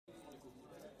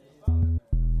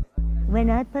when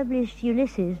I published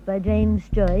Ulysses by James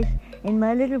Joyce in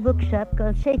my little bookshop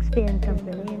called Shakespeare and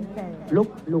Company in Paris.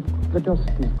 Look, the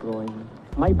dusk is growing.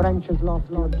 My branches lost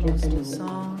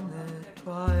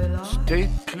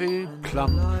Stately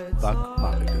plum-buck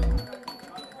mulligan.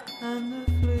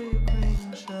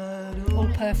 All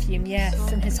perfume,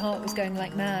 yes, and his heart was going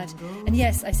like mad. And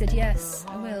yes, I said yes,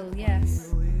 I will,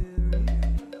 yes.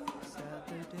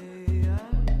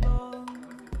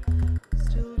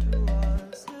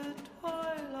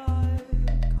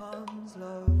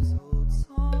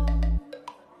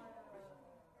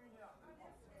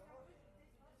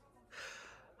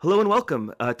 Hello and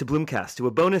welcome to Bloomcast, to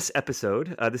a bonus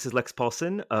episode. This is Lex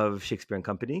Paulson of Shakespeare and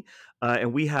Company,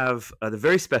 and we have the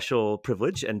very special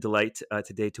privilege and delight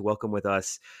today to welcome with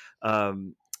us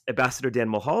Ambassador Dan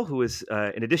Mulhall, who is,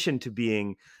 in addition to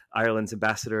being Ireland's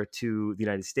ambassador to the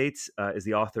United States, is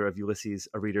the author of Ulysses,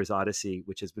 A Reader's Odyssey,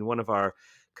 which has been one of our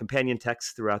companion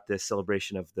texts throughout this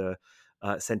celebration of the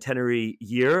centenary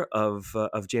year of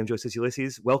James Joyce's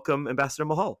Ulysses. Welcome, Ambassador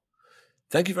Mulhall.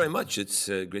 Thank you very much. It's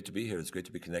great to be here. It's great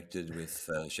to be connected with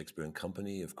Shakespeare and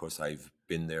Company. Of course, I've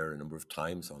been there a number of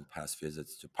times on past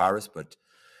visits to Paris, but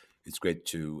it's great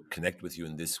to connect with you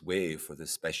in this way for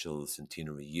this special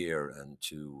centenary year and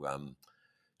to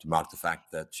mark the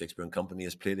fact that Shakespeare and Company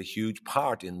has played a huge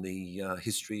part in the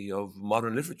history of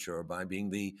modern literature by being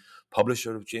the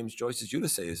publisher of James Joyce's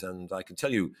Ulysses. And I can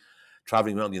tell you,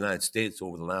 traveling around the United States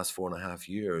over the last 4.5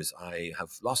 years, I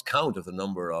have lost count of the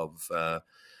number of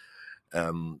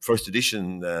first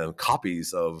edition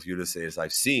copies of Ulysses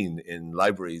I've seen in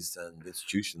libraries and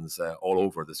institutions all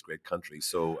over this great country.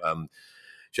 So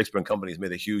Shakespeare and Company has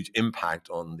made a huge impact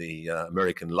on the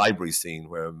American library scene,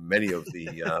 where many of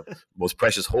the most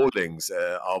precious holdings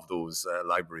of those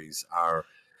libraries are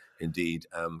indeed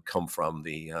come from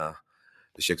the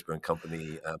Shakespeare and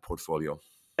Company portfolio.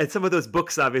 And some of those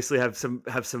books obviously have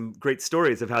some great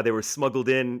stories of how they were smuggled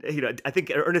in. You know, I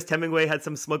think Ernest Hemingway had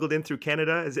some smuggled in through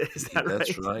Canada. Is that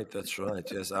right? That's right.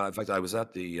 Yes. In fact, I was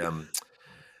at the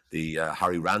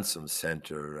Harry Ransom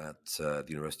Center at the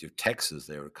University of Texas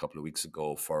there a couple of weeks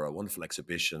ago for a wonderful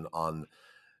exhibition on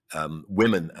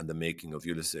women and the making of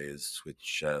Ulysses,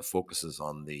 which focuses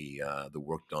on the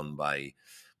work done by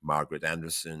Margaret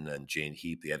Anderson and Jane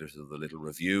Heath, the editors of the Little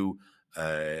Review,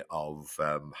 of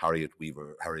Harriet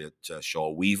Shaw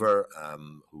Weaver,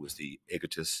 who was the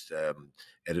egotist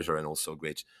editor and also a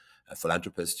great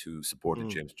philanthropist who supported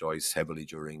James Joyce heavily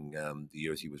during the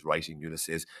years he was writing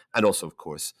Ulysses, and also, of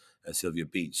course, Sylvia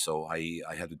Beach. So I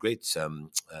had a great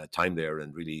time there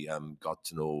and really got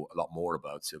to know a lot more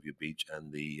about Sylvia Beach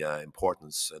and the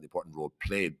important role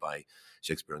played by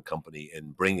Shakespeare and Company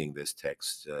in bringing this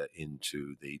text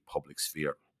into the public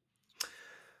sphere.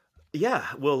 Yeah,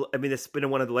 well, I mean, it's been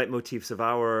one of the leitmotifs of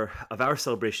our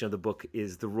celebration of the book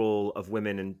is the role of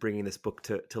women in bringing this book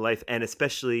to life, and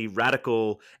especially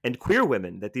radical and queer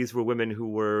women. That these were women who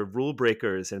were rule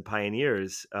breakers and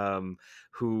pioneers,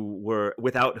 who were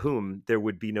without whom there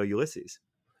would be no Ulysses.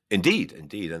 Indeed, and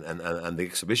the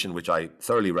exhibition, which I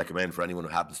thoroughly recommend for anyone who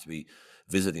happens to be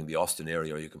visiting the Austin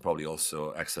area, or you can probably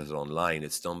also access it online.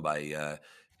 It's done by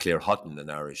Claire Hutton, an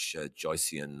Irish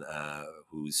Joycean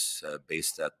who's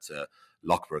based at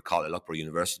Loughborough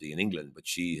University in England, but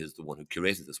she is the one who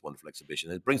curated this wonderful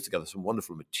exhibition. It brings together some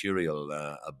wonderful material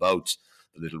about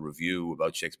the Little Review,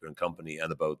 about Shakespeare and Company,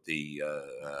 and about the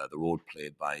role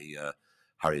played by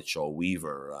Harriet Shaw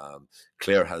Weaver.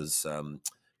 Claire has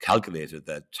calculated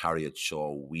that Harriet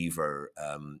Shaw Weaver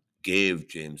gave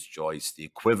James Joyce the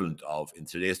equivalent of, in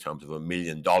today's terms, of $1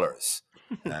 million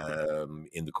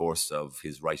in the course of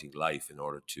his writing life in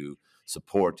order to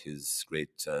support his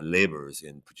great labours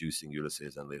in producing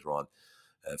Ulysses and later on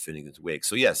Finnegan's Wake.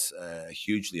 So yes, a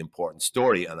hugely important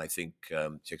story, and I think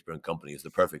Shakespeare and Company is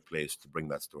the perfect place to bring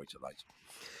that story to light.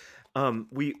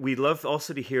 We'd love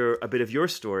also to hear a bit of your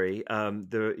story.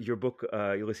 Your book,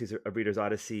 Ulysses, A Reader's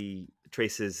Odyssey,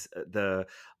 traces the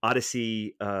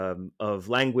Odyssey of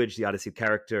language, the Odyssey of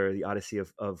character, the Odyssey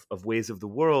of ways of the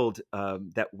world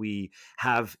that we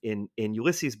have in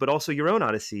Ulysses, but also your own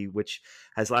Odyssey, which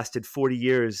has lasted 40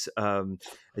 years, as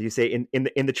you say,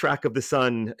 in the track of the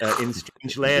sun, in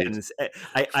strange lands.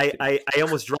 I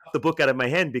almost dropped the book out of my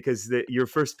hand because your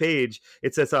first page,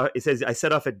 it says, I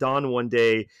set off at dawn one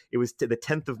day. It was the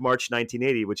 10th of March,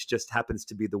 1980, which just happens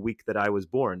to be the week that I was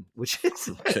born, which is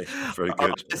very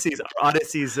good.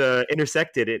 Odysseys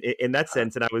intersected in that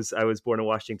sense, and I was born in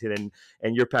Washington,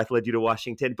 and your path led you to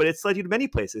Washington, but it's led you to many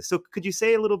places. So could you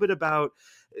say a little bit about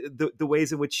the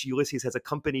ways in which Ulysses has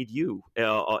accompanied you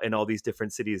in all these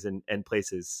different cities and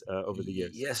places over the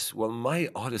years? Yes, well, my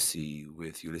Odyssey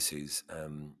with Ulysses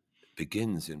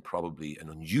begins in probably an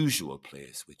unusual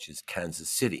place, which is Kansas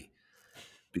City.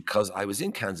 Because I was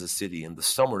in Kansas City in the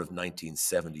summer of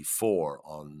 1974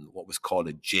 on what was called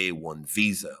a J1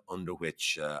 visa, under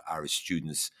which Irish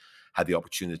students had the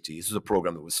opportunity. This was a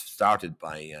program that was started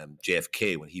by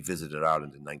JFK when he visited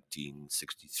Ireland in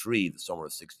 1963, the summer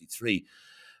of 63.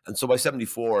 And so by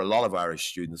 74, a lot of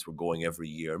Irish students were going every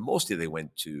year. Mostly they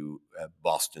went to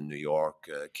Boston, New York,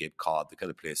 Cape Cod, the kind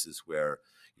of places where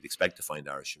you'd expect to find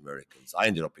Irish Americans. I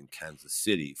ended up in Kansas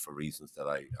City for reasons that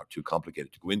are too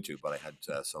complicated to go into, but I had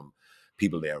some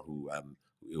people there who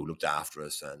looked after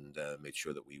us and made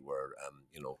sure that we were,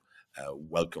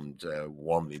 welcomed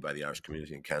warmly by the Irish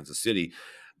community in Kansas City.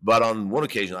 But on one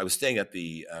occasion, I was staying at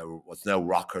the what's now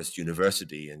Rockhurst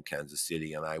University in Kansas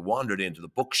City, and I wandered into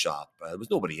the bookshop. There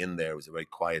was nobody in there. It was a very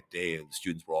quiet day. The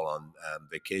students were all on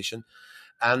vacation.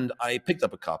 And I picked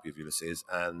up a copy of Ulysses,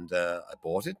 and I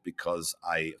bought it because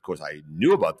I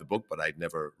knew about the book, but I'd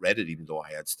never read it, even though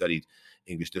I had studied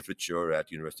English literature at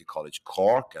University College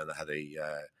Cork, and I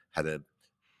had a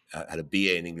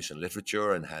BA in English and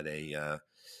Literature, and had an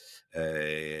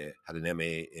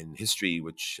MA in history,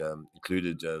 which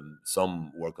included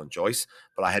some work on Joyce,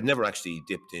 but I had never actually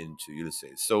dipped into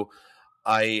Ulysses. So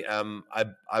that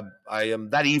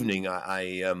evening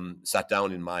I sat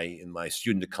down in my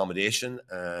student accommodation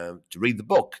to read the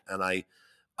book, and I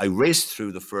raced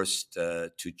through the first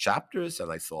two chapters, and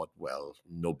I thought, well,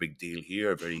 no big deal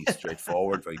here, very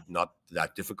straightforward, very not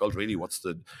that difficult really. What's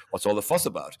all the fuss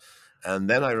about? And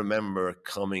then I remember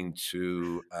coming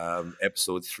to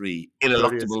episode 3,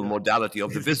 ineluctable modality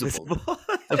of the visible.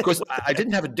 Of course, I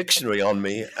didn't have a dictionary on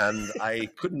me, and I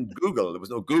couldn't Google. There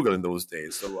was no Google in those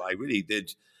days. So I really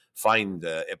did find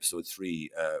episode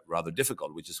 3 rather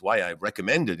difficult, which is why I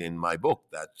recommended in my book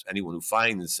that anyone who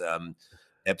finds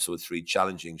episode 3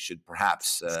 challenging should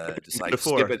perhaps decide to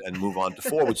skip it and move on to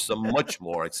 4, which is a much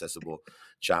more accessible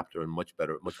chapter and much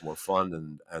better, much more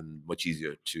fun and much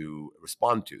easier to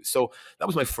respond to. So that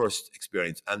was my first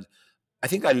experience. And I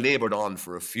think I labored on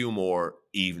for a few more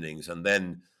evenings, and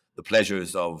then the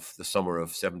pleasures of the summer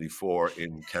of 74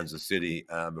 in Kansas City,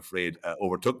 I'm afraid,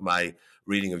 overtook my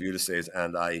reading of Ulysses,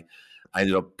 and I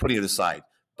ended up putting it aside.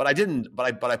 But I didn't.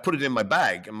 But I put it in my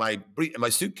bag, in my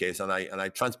suitcase, and I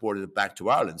transported it back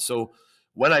to Ireland. So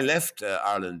when I left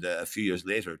Ireland a few years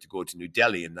later to go to New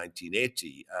Delhi in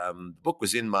 1980, the book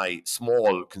was in my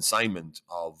small consignment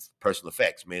of personal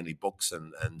effects, mainly books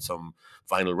and some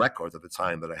vinyl records at the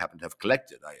time that I happened to have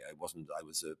collected. I was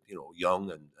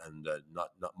young and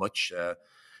not much.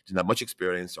 Didn't have much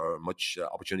experience or much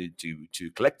opportunity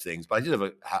to collect things, but I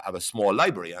did have a small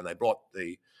library, and I brought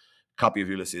the copy of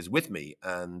Ulysses with me.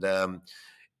 And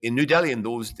in New Delhi in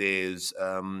those days,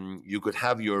 you could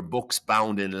have your books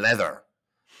bound in leather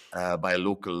by a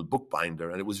local bookbinder,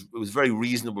 and it was very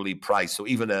reasonably priced. So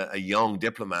even a young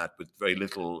diplomat with very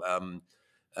little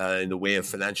in the way of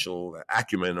financial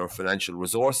acumen or financial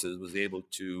resources was able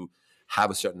to have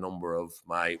a certain number of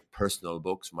my personal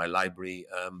books, my library,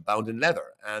 bound in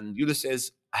leather. And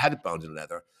Ulysses, I had it bound in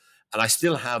leather, and I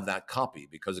still have that copy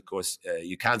because, of course,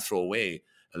 you can't throw away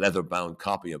a leather-bound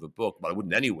copy of a book, but I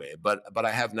wouldn't anyway. But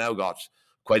I have now got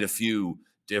quite a few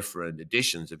different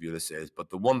editions of Ulysses, but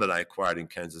the one that I acquired in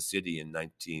Kansas City in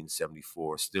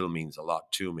 1974 still means a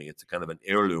lot to me. It's a kind of an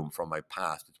heirloom from my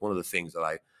past. It's one of the things that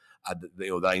I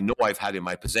know I've had in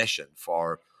my possession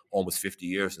for almost 50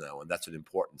 years now, and that's an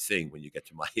important thing when you get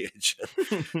to my age.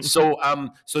 So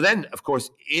then, of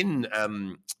course, in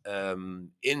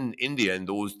India in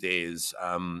those days,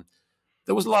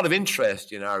 there was a lot of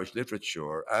interest in Irish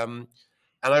literature.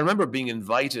 And I remember being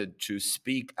invited to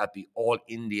speak at the All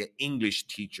India English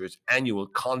Teachers Annual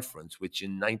Conference, which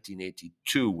in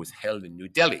 1982 was held in New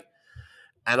Delhi.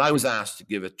 And I was asked to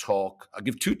give a talk. I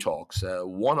give two talks,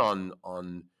 one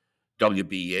on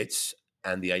W.B. Yeats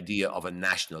and the idea of a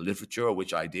national literature,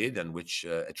 which I did, and which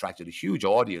attracted a huge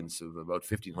audience of about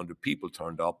 1,500 people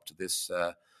turned up to this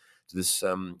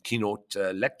keynote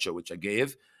lecture, which I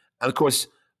gave. And of course,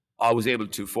 I was able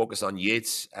to focus on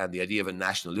Yeats and the idea of a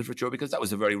national literature because that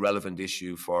was a very relevant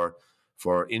issue for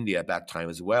India at that time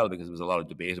as well, because there was a lot of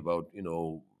debate about,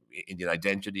 Indian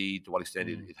identity, to what extent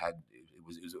it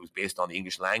was based on the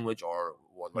English language, or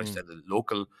what extent the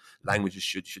local languages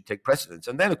should take precedence.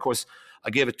 And then, of course,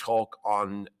 I gave a talk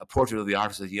on a portrait of the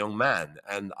artist as a young man,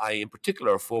 and I in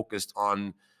particular focused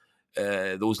on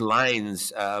those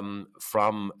lines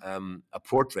from a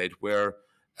portrait where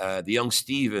the young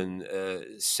Stephen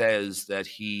says that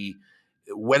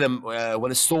when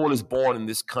a soul is born in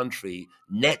this country,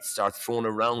 nets are thrown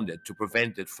around it to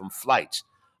prevent it from flight.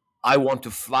 I want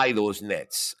to fly those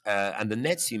nets. And the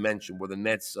nets he mentioned were the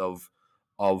nets of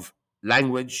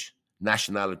language,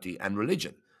 nationality, and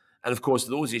religion. And of course,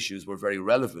 those issues were very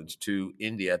relevant to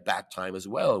India at that time as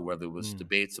well, where there was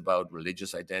debates about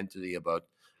religious identity, about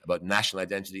national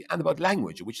identity, and about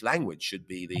language, which language should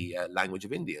be the language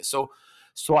of India. So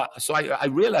I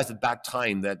realized at that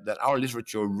time that our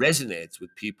literature resonates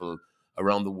with people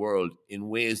around the world in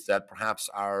ways that perhaps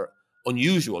are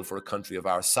unusual for a country of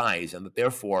our size, and that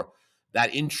therefore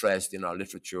that interest in our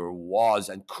literature was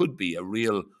and could be a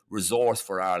real resource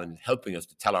for Ireland, helping us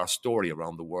to tell our story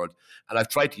around the world. And I've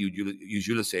tried to use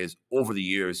Ulysses over the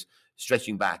years,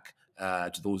 stretching back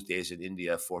to those days in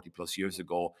India 40 plus years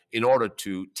ago, in order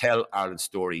to tell Ireland's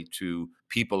story to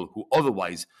people who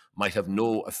otherwise might have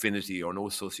no affinity or no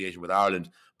association with Ireland,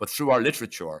 but through our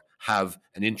literature have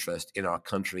an interest in our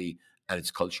country and its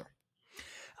culture.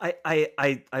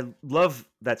 I love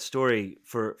that story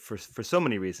for so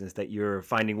many reasons, that you're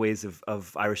finding ways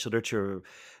of Irish literature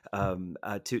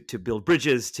to build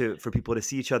bridges for people to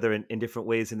see each other in different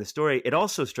ways in the story. It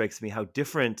also strikes me how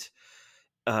different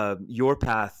your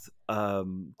path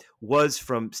was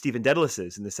from Stephen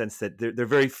Dedalus's, in the sense that there are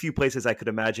very few places I could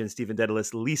imagine Stephen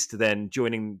Dedalus least than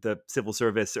joining the civil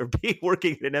service or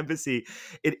working in an embassy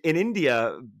in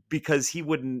India, because he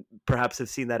wouldn't perhaps have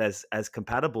seen that as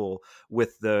compatible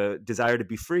with the desire to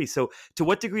be free. So to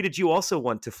what degree did you also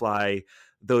want to fly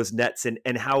those nets,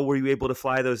 and how were you able to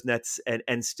fly those nets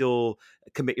and still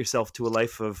commit yourself to a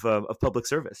life of public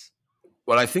service?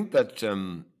 Well, I think that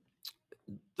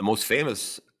the most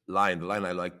famous line, the line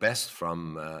I like best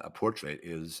from a portrait,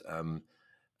 is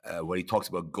where he talks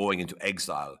about going into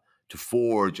exile to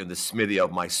forge in the smithy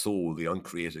of my soul the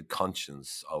uncreated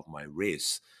conscience of my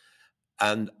race.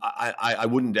 And I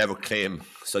wouldn't ever claim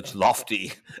such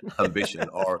lofty ambition,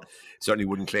 or certainly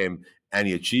wouldn't claim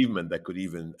any achievement that could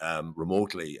even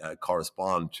remotely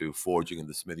correspond to forging in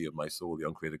the smithy of my soul the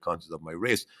uncreated conscience of my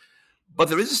race. But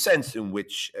there is a sense in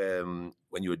which,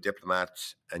 when you're a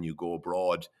diplomat and you go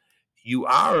abroad, you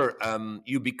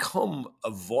become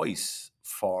a voice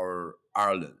for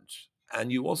Ireland,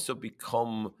 and you also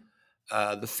become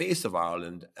the face of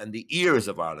Ireland and the ears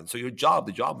of Ireland. So the job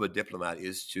of a diplomat,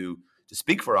 is to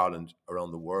speak for Ireland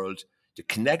around the world, to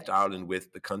connect Ireland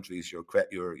with the countries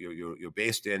you're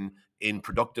based in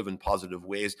productive and positive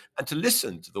ways, and to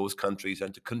listen to those countries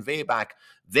and to convey back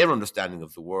their understanding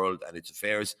of the world and its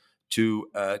affairs to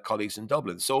colleagues in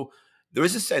Dublin. So there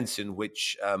is a sense in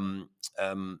which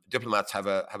diplomats have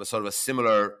a sort of a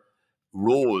similar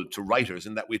role to writers,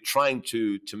 in that we're trying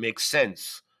to make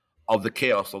sense of the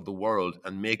chaos of the world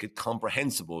and make it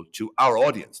comprehensible to our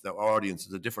audience. Now, our audience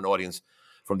is a different audience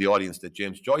from the audience that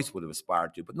James Joyce would have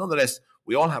aspired to, but nonetheless,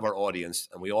 we all have our audience,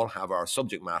 and we all have our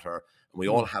subject matter, and we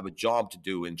all have a job to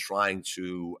do in trying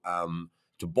to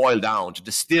boil down, to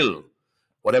distill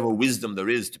whatever wisdom there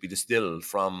is to be distilled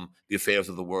from the affairs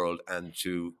of the world, and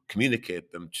to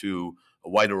communicate them to a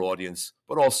wider audience,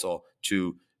 but also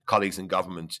to colleagues in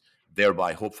government,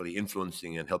 thereby hopefully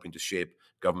influencing and helping to shape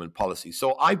government policy.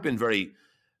 So I've been very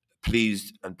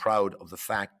pleased and proud of the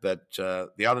fact that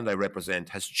the Ireland I represent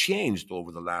has changed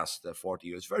over the last 40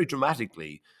 years, very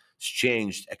dramatically. It's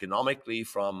changed economically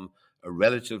from a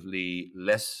relatively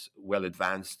less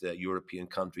well-advanced European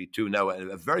country to now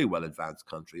a very well-advanced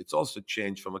country. It's also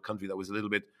changed from a country that was a little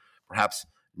bit perhaps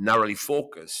narrowly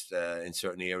focused in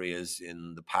certain areas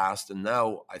in the past. And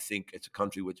now I think it's a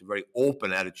country with a very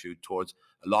open attitude towards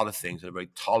a lot of things, and a very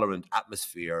tolerant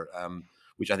atmosphere,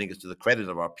 which I think is to the credit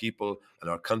of our people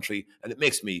and our country. And it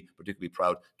makes me particularly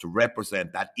proud to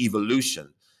represent that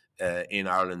evolution in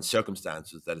Ireland's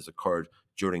circumstances that has occurred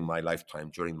during my lifetime,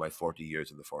 during my 40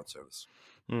 years in the Foreign Service.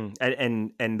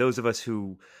 And those of us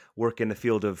who work in the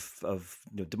field of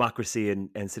democracy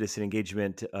and citizen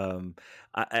engagement,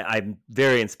 I'm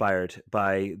very inspired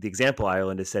by the example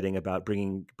Ireland is setting about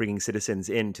bringing citizens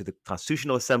into the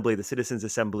Constitutional Assembly, the citizens'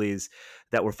 assemblies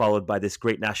that were followed by this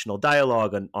great national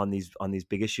dialogue on these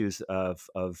big issues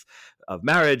of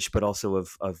marriage, but also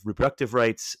of reproductive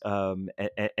rights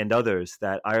and others.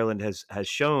 That Ireland has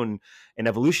shown an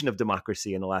evolution of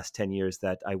democracy in the last 10 years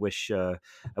that I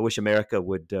wish America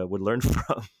would learn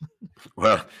from.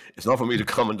 Well, it's not for me to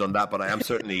comment on that, but I am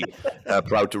certainly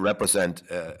proud to represent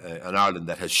an Ireland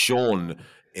that has shown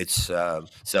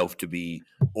itself to be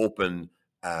open,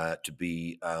 to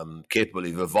be capable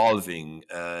of evolving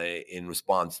in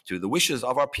response to the wishes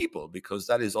of our people, because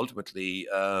that is ultimately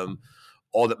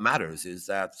all that matters, is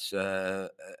that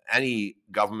any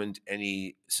government,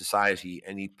 any society,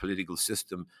 any political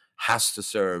system has to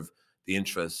serve the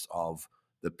interests of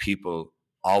the people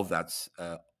of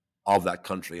that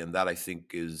country. And that, I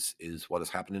think, is what has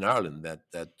happened in Ireland,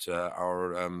 that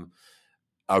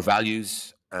our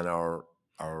values and our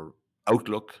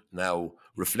outlook now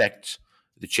reflect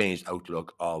the changed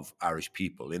outlook of Irish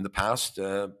people. In the past,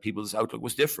 people's outlook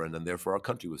was different, and therefore our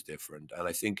country was different. And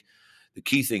I think the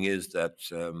key thing is that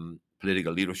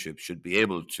political leadership should be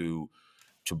able to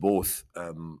both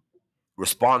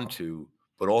respond to,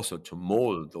 but also to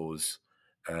mold those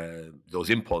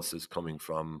impulses coming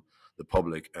from the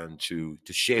public, and to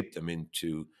shape them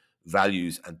into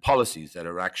values and policies that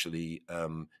are actually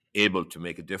able to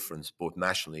make a difference both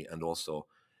nationally and also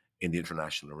in the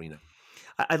international arena.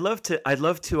 I'd love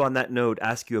to, on that note,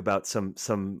 ask you about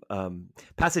some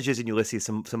passages in Ulysses,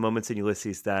 some moments in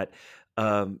Ulysses that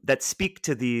speak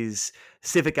to these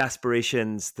civic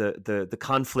aspirations, the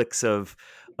conflicts of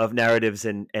narratives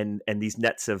and these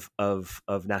nets of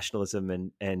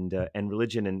nationalism and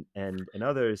religion and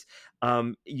others.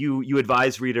 You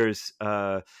advise readers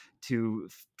to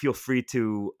feel free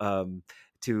to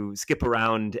skip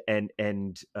around and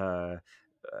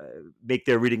make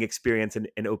their reading experience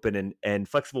an open and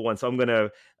flexible one. So I'm going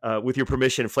to, with your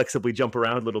permission, flexibly jump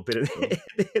around a little bit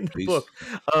in the book.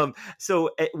 So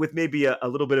with maybe a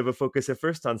little bit of a focus at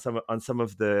first on some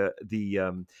of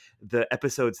the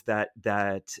episodes that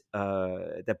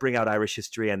bring out Irish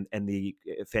history and the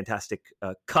fantastic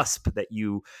cusp that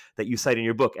you cite in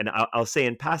your book. And I'll say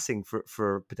in passing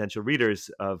for potential readers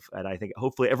and I think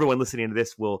hopefully everyone listening to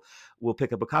this will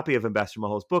pick up a copy of Ambassador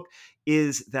Mulhall's book,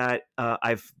 is that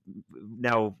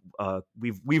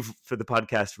we've for the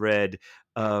podcast read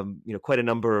quite a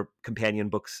number of companion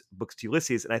books to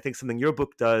Ulysses, and I think something your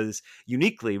book does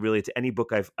uniquely, really, to any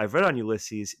book I've read on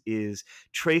Ulysses, is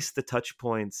trace the touch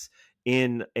points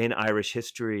in Irish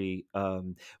history,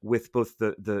 with both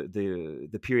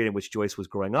the period in which Joyce was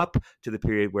growing up, to the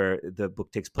period where the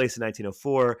book takes place in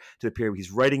 1904, to the period where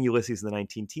he's writing Ulysses in the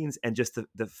 19-teens, and just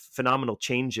the phenomenal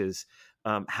changes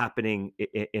happening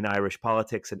in Irish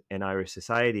politics and Irish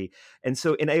society. And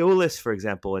so in Aeolus, for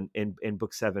example, in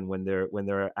book 7, when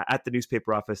they're at the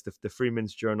newspaper office, the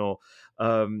Freeman's Journal,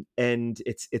 and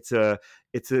it's an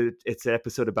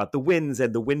episode about the winds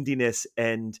and the windiness,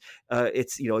 and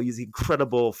it's these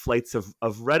incredible flights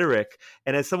of rhetoric.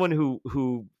 And as someone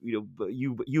who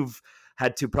you've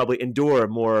had to probably endure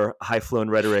more high-flown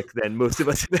rhetoric than most of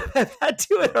us have had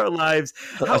to in our lives.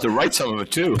 I have to write some of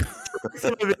it too.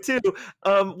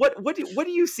 What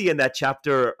do you see in that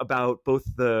chapter about both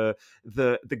the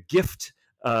gift,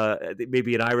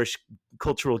 maybe an Irish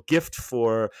cultural gift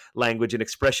for language and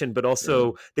expression, but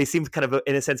also they seem kind of,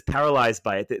 in a sense, paralyzed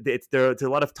by it. There's a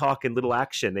lot of talk and little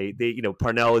action. They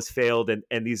Parnell has failed,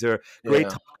 and these are great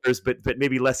talkers, but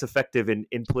maybe less effective in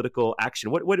political action.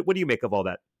 What do you make of all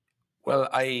that? Well,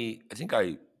 I think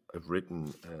I've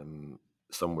written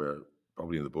somewhere,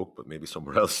 probably in the book, but maybe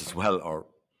somewhere else as well, or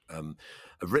I've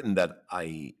written that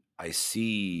I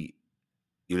see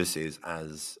Ulysses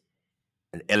as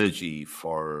an elegy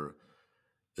for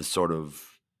the sort of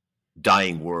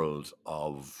dying world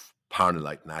of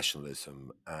Parnellite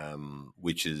nationalism,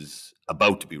 which is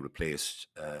about to be replaced,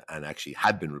 and actually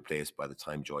had been replaced by the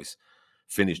time Joyce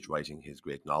finished writing his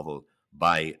great novel,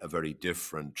 by a very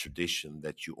different tradition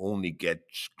that you only get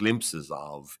glimpses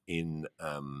of in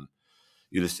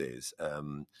Ulysses.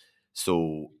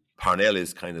 So Parnell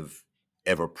is kind of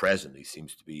ever present. He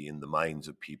seems to be in the minds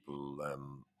of people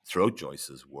throughout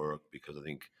Joyce's work, because I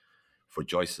think for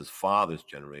Joyce's father's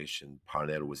generation,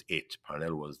 Parnell was it.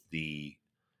 Parnell was the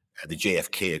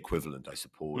JFK equivalent, I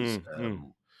suppose.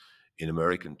 In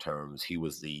American terms, he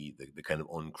was the kind of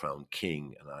uncrowned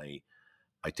king. And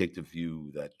I take the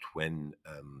view that when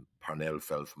Parnell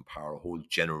fell from power, a whole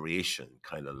generation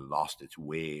kind of lost its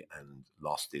way and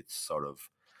lost its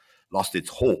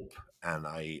hope. And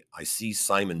I see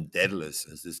Simon Dedalus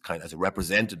as a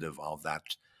representative of that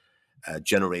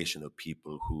generation of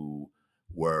people who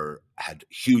had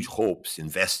huge hopes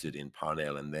invested in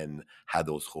Parnell, and then had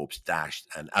those hopes dashed,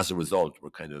 and as a result were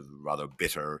kind of rather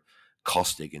bitter,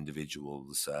 caustic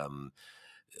individuals,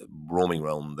 roaming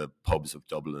around the pubs of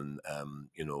Dublin,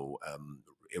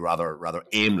 rather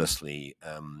aimlessly,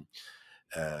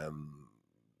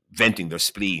 venting their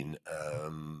spleen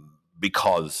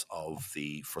because of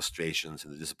the frustrations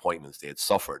and the disappointments they had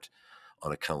suffered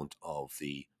on account of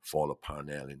the fall of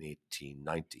Parnell in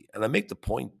 1890. And I make the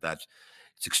point that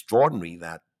it's extraordinary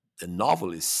that the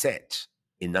novel is set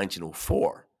in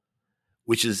 1904,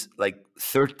 which is like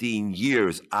 13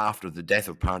 years after the death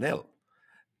of Parnell.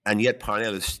 And yet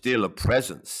Parnell is still a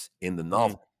presence in the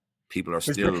novel. People are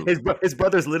still... His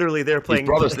brother's literally there playing... His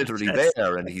brother's literally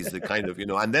there, and he's the kind of,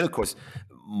 And then, of course,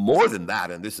 more than that,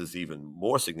 and this is even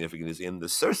more significant, is in the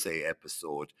Circe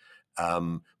episode,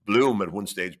 Bloom at one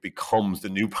stage becomes the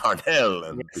new Parnell,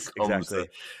 and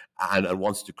and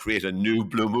wants to create a new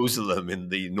Blue Muslim in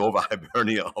the Nova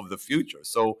Hibernia of the future.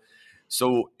 So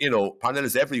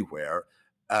parallels everywhere.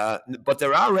 But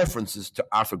there are references to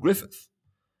Arthur Griffith.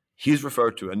 He's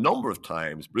referred to a number of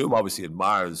times. Bloom obviously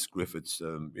admires Griffith's,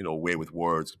 way with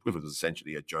words. Griffith was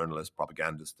essentially a journalist,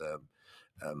 propagandist,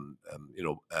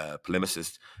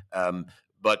 polemicist.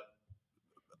 But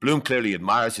Bloom clearly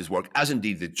admires his work, as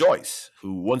indeed did Joyce,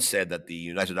 who once said that the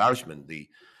United Irishman, the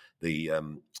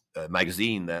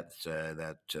magazine that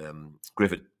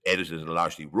Griffith edited and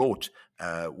largely wrote,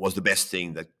 was the best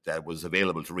thing that was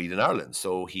available to read in Ireland.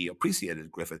 So he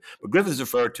appreciated Griffith. But Griffith is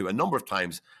referred to a number of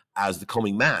times as the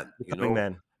coming man.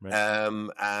 Man.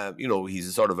 Right. He's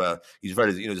a sort of he's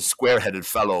very a square-headed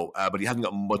fellow, but he hasn't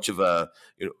got much of an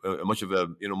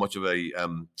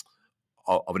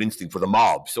instinct for the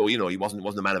mob. So he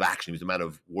wasn't a man of action. He was a man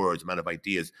of words, a man of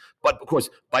ideas. But of course,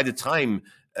 by the time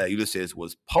Ulysses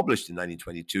was published in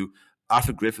 1922,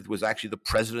 Arthur Griffith was actually the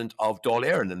president of Dáil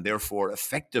Éireann, and therefore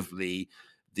effectively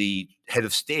the head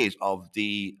of state of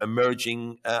the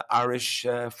emerging Irish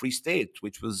Free State,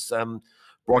 which was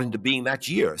brought into being that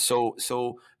year. So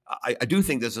I do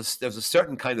think there's a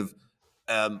certain kind of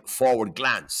forward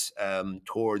glance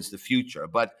towards the future,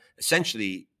 but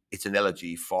essentially it's an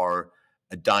elegy for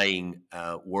a dying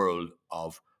world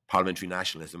of parliamentary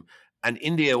nationalism. And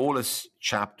in the Aeolus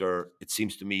chapter, it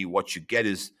seems to me what you get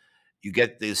is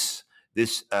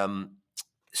this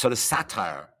sort of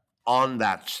satire on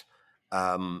that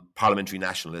parliamentary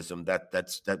nationalism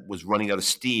that was running out of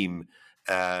steam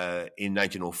in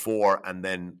 1904 and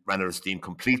then ran out of steam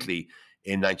completely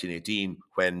in 1918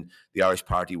 when the Irish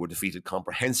Party were defeated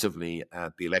comprehensively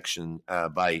at the election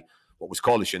by what was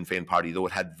called the Sinn Féin Party, though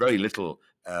it had very little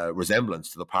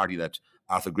resemblance to the party that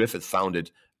Arthur Griffith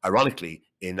founded, ironically,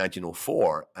 in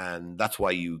 1904. And that's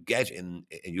why you get in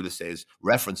Ulysses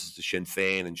references to Sinn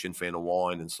Féin and Sinn Féin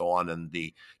Amháin and so on, and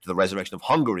to the Resurrection of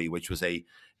Hungary, which was a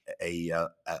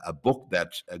book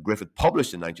that Griffith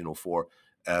published in 1904,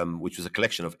 which was a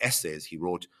collection of essays he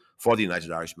wrote for the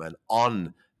United Irishmen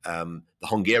on the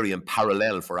Hungarian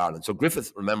parallel for Ireland. So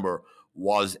Griffith, remember,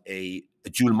 was a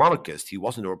dual monarchist. He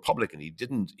wasn't a Republican.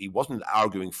 He wasn't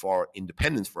arguing for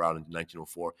independence for Ireland in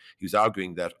 1904. He was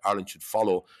arguing that Ireland should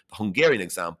follow the Hungarian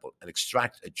example and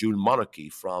extract a dual monarchy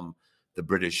from the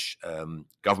British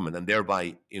government, and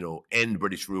thereby, end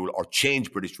British rule or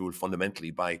change British rule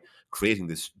fundamentally by creating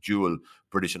this dual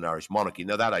British and Irish monarchy.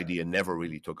 Now, that idea never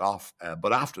really took off,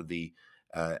 but after the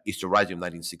Easter Rising of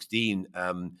 1916,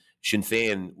 Sinn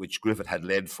Féin, which Griffith had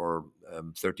led for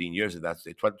 13 years at that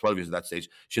stage, 12 years at that stage,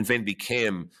 Sinn Féin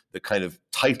became the kind of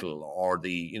title or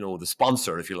the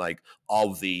sponsor, if you like,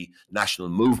 of the national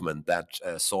movement that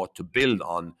sought to build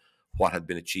on what had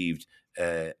been achieved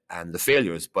and the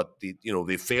failures. But the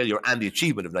failure and the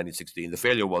achievement of 1916, the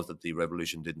failure was that the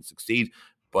revolution didn't succeed,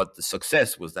 but the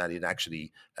success was that it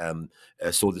actually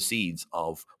sowed the seeds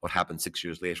of what happened 6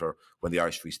 years later when the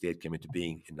Irish Free State came into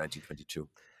being in 1922.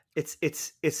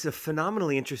 It's a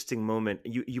phenomenally interesting moment.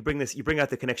 You bring out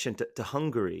the connection to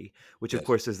Hungary, which of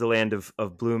course is the land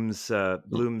of Bloom's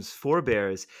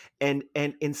forebears, and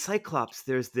in Cyclops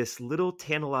there's this little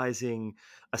tantalizing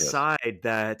aside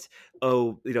that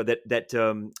I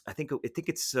think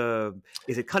it's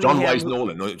is it Cunningham?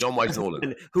 John Wise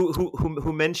Nolan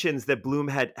who mentions that Bloom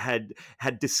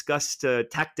had discussed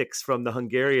tactics from the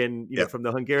Hungarian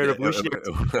revolution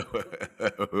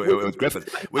with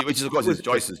Griffith, which is of course is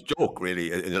Joyce's joke,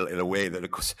 really, in a way that, of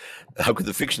course, how could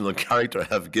the fictional character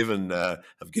have given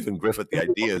Griffith the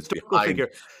ideas behind the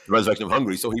Resurrection of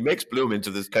Hungary? So he makes Bloom into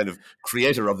this kind of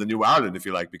creator of the new Ireland, if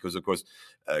you like, because of course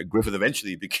Griffith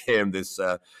eventually became this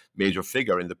major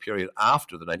figure in the period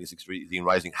after the 1916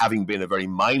 Rising, having been a very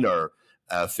minor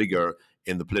figure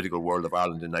in the political world of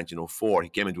Ireland in 1904. He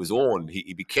came into his own.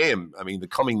 He became, the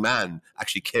coming man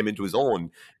actually came into his own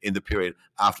in the period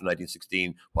after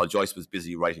 1916, while Joyce was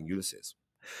busy writing Ulysses.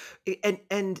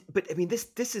 But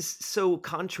this is so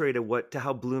contrary to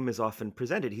how Bloom is often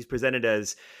presented. He's presented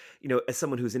as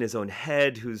someone who's in his own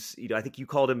head, who's, I think you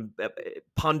called him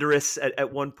ponderous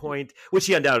at one point, which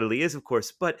he undoubtedly is, of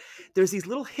course. But there's these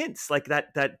little hints, like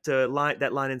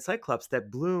that line in Cyclops, that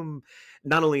Bloom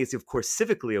not only is, of course,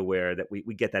 civically aware, that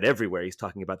we get that everywhere. He's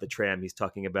talking about the tram. He's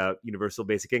talking about universal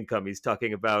basic income. He's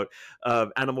talking about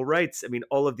animal rights.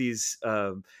 All of these,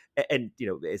 and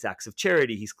his acts of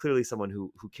charity. He's clearly someone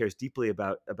who cares deeply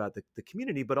about the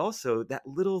community, but also that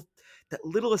little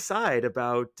aside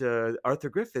about Arthur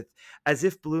Griffith, as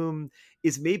if Bloom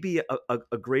is maybe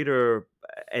a greater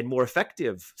and more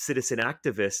effective citizen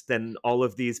activist than all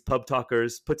of these pub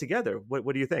talkers put together.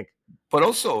 What do you think? But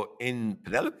also in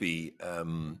Penelope,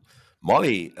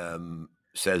 Molly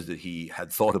says that he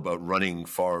had thought about running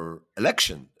for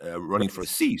election, running for a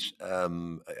seat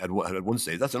at one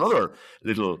stage. That's another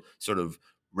little sort of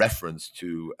reference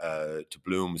to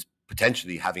Bloom's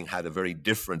potentially having had a very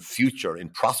different future in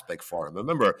prospect for him. I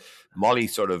remember Molly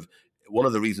one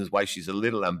of the reasons why she's a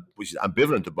little she's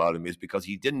ambivalent about him is because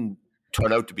he didn't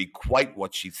turn out to be quite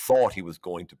what she thought he was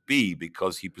going to be,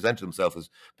 because he presented himself as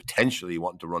potentially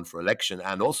wanting to run for election,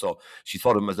 and also she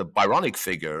thought of him as a Byronic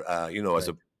figure, as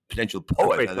a potential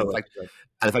poet. And in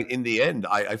fact, in the end,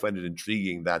 I find it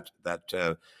intriguing that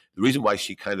the reason why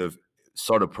she kind of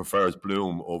sort of prefers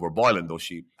Bloom over Boylan, though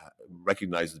she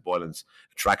recognizes Boylan's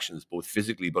attractions both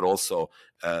physically but also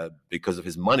because of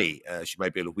his money. She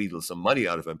might be able to wheedle some money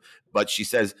out of him, but she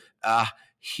says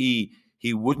he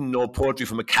wouldn't know poetry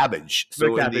from a cabbage.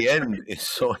 So in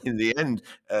the end,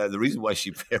 the reason why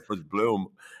she favors Bloom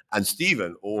and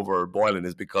Stephen over Boylan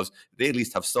is because they at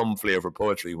least have some flair for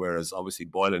poetry, whereas obviously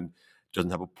Boylan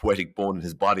doesn't have a poetic bone in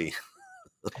his body.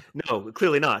 No,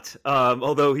 clearly not.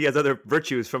 Although he has other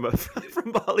virtues from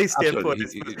Molly's standpoint,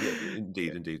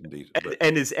 indeed,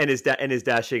 and his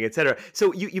dashing, etc.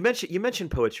 So you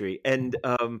mentioned poetry, and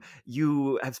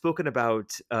you have spoken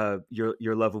about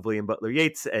your love of William Butler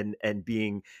Yeats and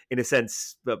being, in a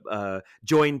sense,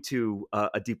 joined to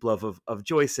a deep love of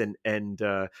Joyce, and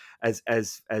as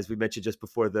we mentioned just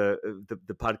before the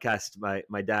podcast,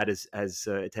 my dad has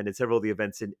attended several of the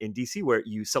events in DC where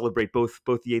you celebrate both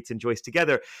Yeats and Joyce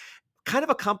together. Kind of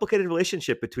a complicated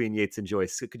relationship between Yeats and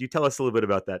Joyce. Could you tell us a little bit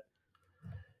about that?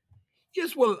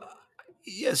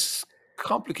 Yes,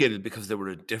 complicated because they were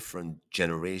a different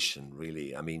generation,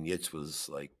 really. I mean, Yeats was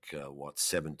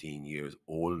 17 years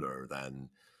older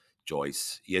than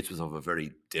Joyce. Yeats was of a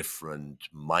very different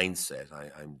mindset.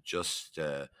 I'm just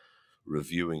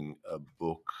reviewing a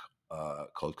book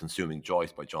called Consuming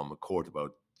Joyce by John McCourt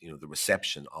about the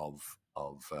reception of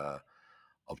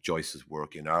Joyce's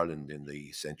work in Ireland in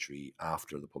the century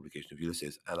after the publication of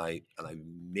Ulysses, and I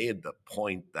made the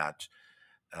point that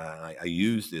I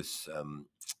use this,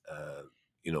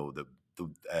 the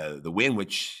way in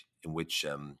which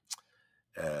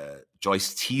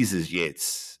Joyce teases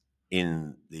Yeats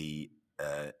in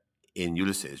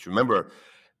Ulysses. Remember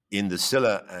in the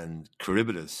Scylla and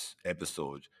Charybdis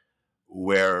episode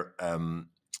where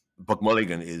Buck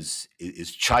Mulligan is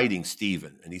chiding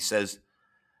Stephen, and he says,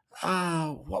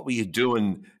 what were you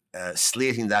doing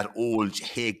slating that old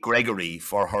Hay Gregory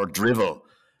for her drivel?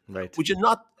 Right. Would you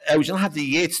not have the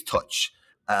Yeats touch?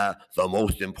 The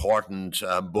most important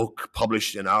book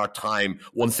published in our time,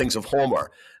 one thinks of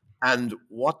Homer. And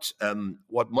what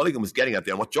Mulligan was getting at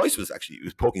there, and what Joyce was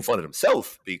poking fun at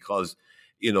himself, because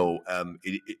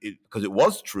because it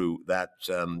was true that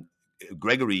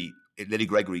Lady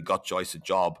Gregory got Joyce a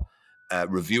job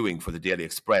reviewing for the Daily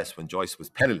Express when Joyce was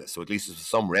penniless, so at least there was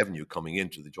some revenue coming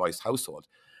into the Joyce household.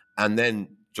 And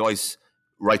then Joyce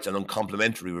writes an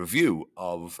uncomplimentary review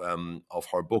of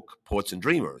her book Poets and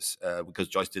Dreamers, because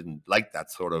Joyce didn't like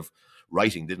that sort of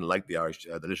writing, didn't like the Irish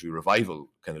the literary revival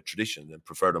kind of tradition, and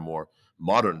preferred a more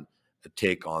modern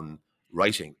take on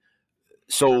writing.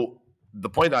 So the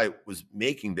point I was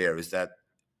making there is that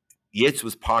Yeats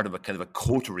was part of a kind of a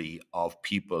coterie of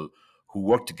people who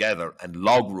worked together and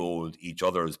log-rolled each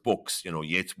other's books.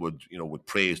 Yeats would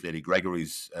praise Lady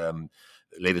Gregory's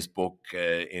latest book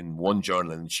in one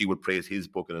journal, and she would praise his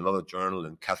book in another journal,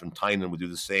 and Catherine Tynan would do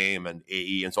the same, and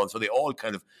A.E. and so on. So they all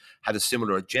kind of had a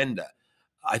similar agenda.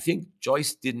 I think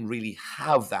Joyce didn't really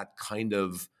have that kind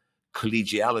of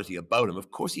collegiality about him. Of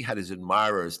course, he had his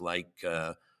admirers like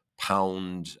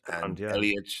Pound and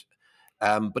Eliot.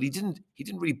 But he didn't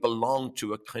really belong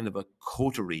to a kind of a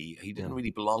coterie. He didn't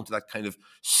really belong to that kind of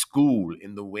school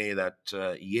in the way that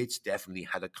Yeats definitely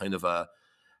had a kind of a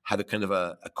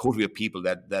coterie of people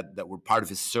that were part of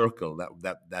his circle,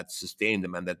 that sustained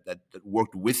him and that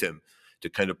worked with him to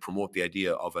kind of promote the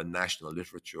idea of a national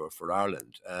literature for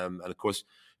Ireland. And of course,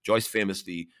 Joyce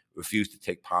famously refused to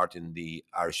take part in the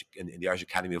Irish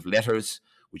Academy of Letters,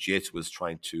 which Yeats was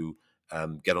trying to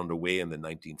get underway in the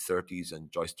 1930s,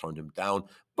 and Joyce turned him down.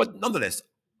 But nonetheless,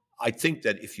 I think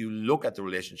that if you look at the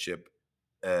relationship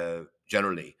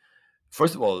generally,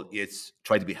 first of all, Yeats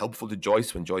tried to be helpful to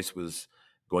Joyce when Joyce was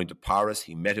going to Paris.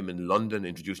 He met him in London,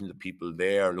 introduced him to people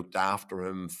there, looked after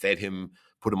him, fed him,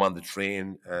 put him on the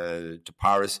train to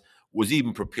Paris, was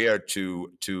even prepared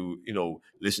to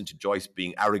listen to Joyce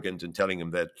being arrogant and telling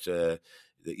him that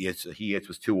Yeats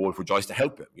was too old for Joyce to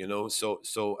help him,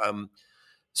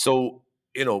 So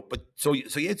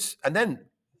Yeats, and then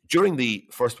during the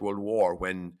First World War,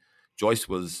 when Joyce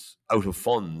was out of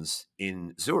funds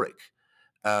in Zurich,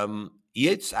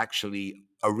 Yeats actually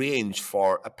arrange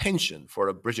for a pension, for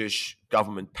a British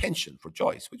government pension for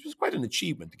Joyce, which was quite an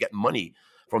achievement to get money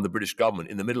from the British government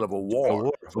in the middle of a A war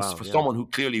war. Wow. for Yeah. someone who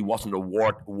clearly wasn't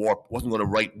wasn't going to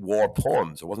write war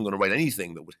poems or wasn't going to write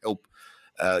anything that would help,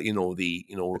 the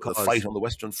cause. fight on the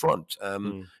Western Front.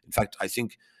 In fact, I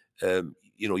think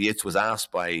Yeats was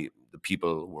asked by the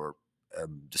people who were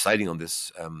deciding on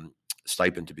this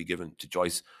stipend to be given to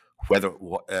Joyce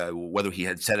whether he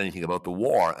had said anything about the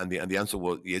war, and the answer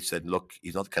was, Yeats said, "Look,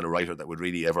 he's not the kind of writer that would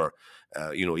really ever,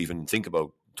 even think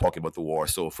about talking about the war.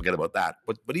 So forget about that."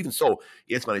 But even so,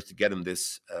 Yeats managed to get him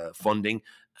this funding,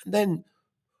 and then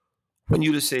when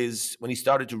he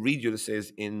started to read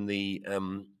Ulysses in the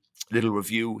little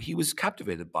review, he was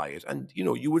captivated by it. And,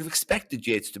 you would have expected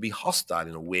Yeats to be hostile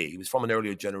in a way. He was from an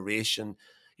earlier generation.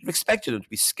 You'd have expected him to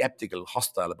be skeptical,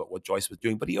 hostile about what Joyce was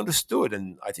doing, but he understood.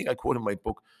 And I think I quote in my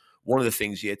book one of the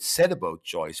things Yeats said about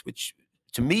Joyce, which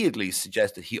to me at least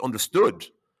suggested he understood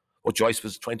what Joyce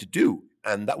was trying to do.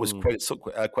 And that was quite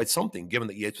something, given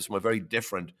that Yeats was from a very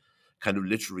different kind of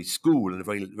literary school and a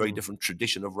very, very different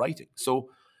tradition of writing.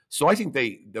 So I think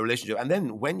the relationship, and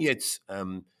then when Yeats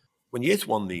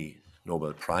won the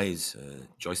Nobel Prize,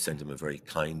 Joyce sent him a very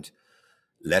kind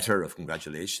letter of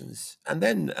congratulations. And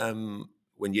then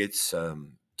when Yeats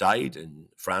died in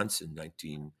France in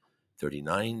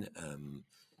 1939,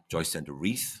 Joyce sent a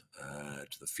wreath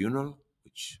to the funeral,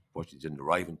 which fortunately didn't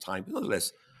arrive in time. But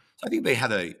nonetheless, so I think they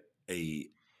had a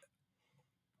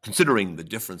considering the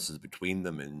differences between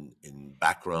them in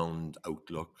background,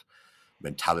 outlook,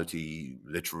 mentality,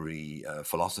 literary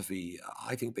philosophy,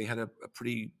 I think they had a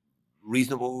pretty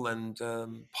reasonable and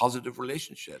positive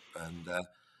relationship. And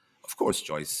of course,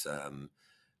 Joyce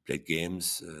played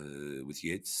games with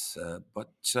Yeats,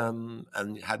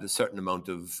 and had a certain amount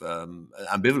of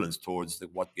ambivalence towards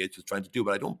what Yeats was trying to do.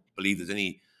 But I don't believe there's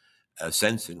any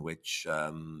sense in which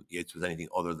Yeats was anything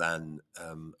other than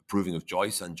approving of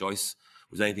Joyce, and Joyce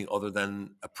was anything other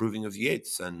than approving of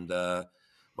Yeats. And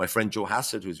my friend Joe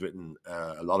Hassett, who's written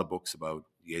a lot of books about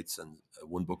Yeats and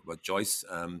one book about Joyce,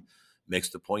 makes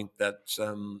the point that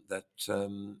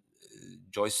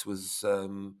Joyce was,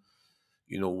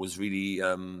 was really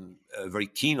very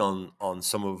keen on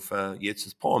some of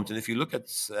Yeats's poems. And if you look at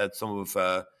some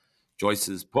of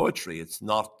Joyce's poetry, it's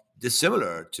not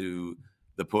dissimilar to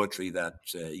the poetry that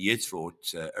Yeats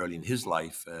wrote early in his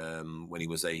life when he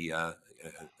was an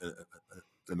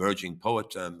emerging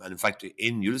poet. And in fact,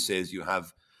 in Ulysses, you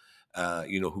have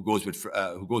who goes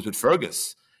with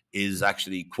Fergus is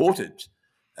actually quoted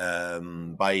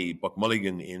by Buck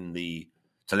Mulligan in the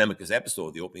Telemachus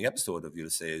episode, the opening episode of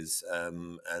Ulysses,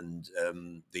 and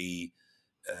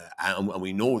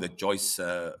we know that Joyce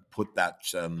put that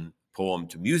poem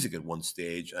to music at one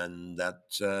stage, and that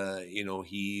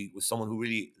he was someone who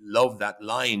really loved that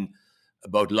line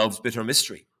about love's bitter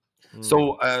mystery.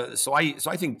 So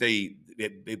I think they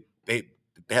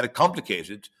had a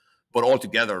complicated but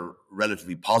altogether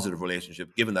relatively positive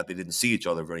relationship, given that they didn't see each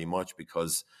other very much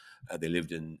because they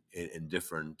lived in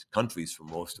different countries for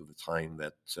most of the time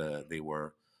that they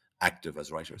were active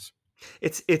as writers.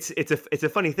 It's a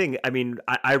funny thing. I mean,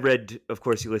 I read, of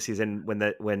course, Ulysses, and when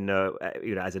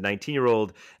as a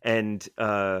 19-year-old, and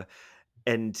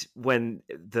when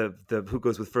the "Who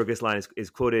Goes with Fergus" line is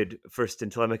quoted first in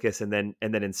Telemachus and then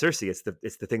in Circe, it's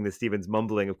the thing that Stephen's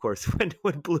mumbling, of course,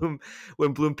 when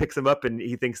Bloom picks him up and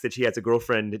he thinks that she has a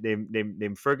girlfriend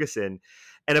named Ferguson,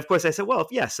 and of course I said, well,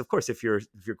 yes, of course, if you're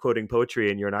quoting poetry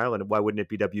and you're in Ireland, why wouldn't it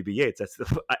be W.B. Yeats?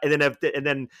 And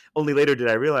then only later did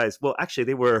I realize, well, actually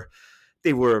they were.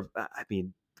 I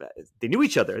mean, they knew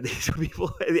each other. These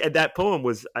people, and that poem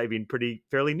was, I mean,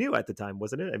 fairly new at the time,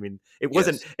 wasn't it? I mean, it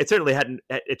wasn't. Yes. It certainly hadn't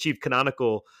achieved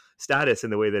canonical status in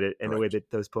the way that the way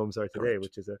that those poems are today,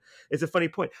 which is a funny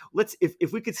point. Let's,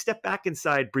 if we could step back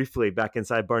inside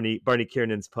Barney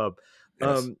Kiernan's pub.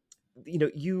 Yes.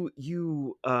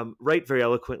 You write very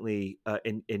eloquently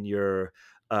in your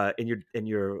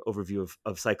overview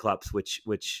of Cyclops, which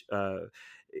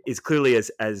is clearly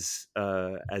as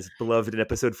beloved an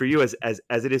episode for you as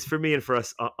it is for me and for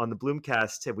us on the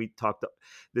Bloomcast. And we talked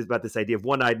about this idea of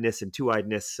one-eyedness and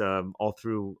two-eyedness all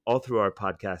through our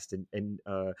podcast,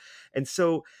 and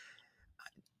so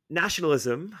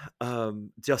nationalism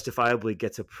justifiably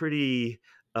gets a pretty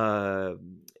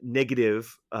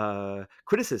negative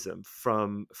criticism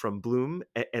from Bloom,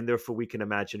 and therefore we can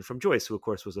imagine from Joyce, who of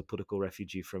course was a political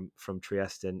refugee from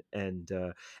Trieste and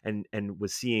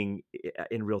was seeing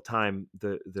in real time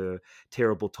the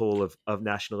terrible toll of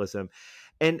nationalism.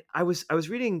 And I was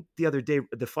reading the other day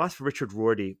the philosopher Richard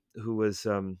Rorty, who was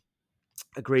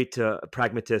a great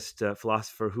pragmatist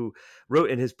philosopher, who wrote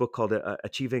in his book called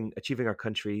Achieving Our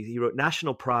Country, he wrote,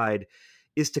 national pride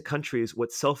is to countries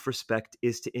what self-respect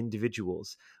is to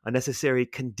individuals, a necessary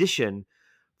condition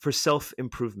for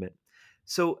self-improvement.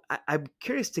 So I'm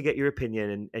curious to get your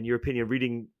opinion and your opinion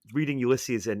reading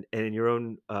Ulysses and in your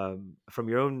own from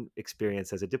your own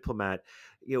experience as a diplomat.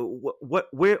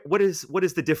 What is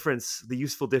the difference, the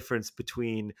useful difference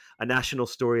between a national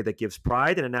story that gives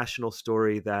pride and a national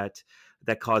story that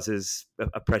causes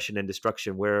oppression and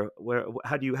destruction?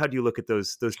 How do you look at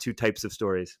those two types of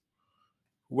stories?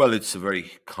 Well, it's a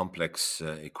very complex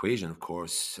equation, of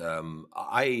course.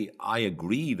 I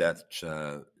agree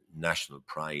that national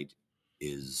pride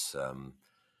is an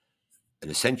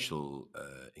essential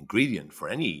ingredient for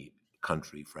any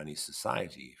country, for any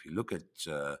society. If you look at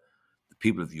the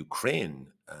people of Ukraine,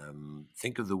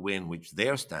 think of the way in which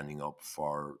they're standing up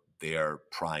for their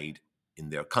pride in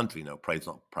their country. Now, pride's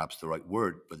not perhaps the right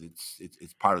word, but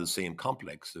it's part of the same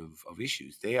complex of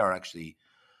issues. They are actually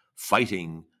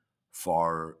fighting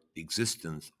for the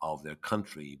existence of their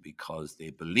country because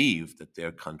they believe that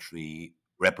their country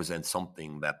represents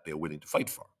something that they're willing to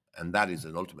fight for. And that is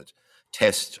an ultimate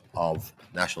test of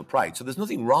national pride. So there's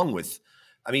nothing wrong with,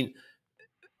 I mean,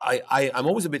 I'm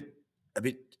always a bit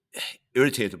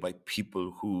irritated by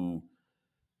people who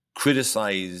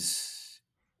criticize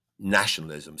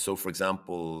nationalism. So, for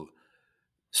example,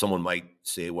 someone might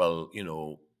say, well,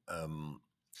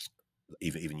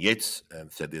 even Yeats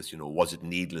said this, was it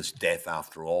needless death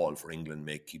after all? For England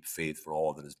may keep faith for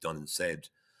all that is done and said.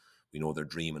 We know their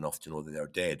dream enough to know that they're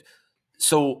dead.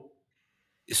 So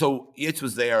Yeats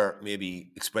was there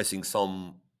maybe expressing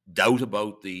some doubt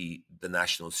about the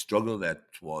national struggle that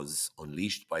was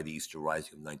unleashed by the Easter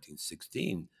Rising of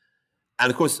 1916. And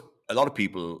of course, a lot of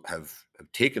people have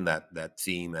taken that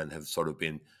theme and have sort of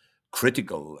been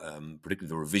critical, particularly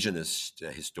the revisionist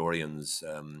historians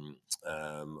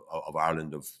of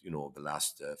Ireland of the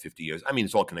last 50 years. I mean,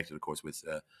 it's all connected, of course, with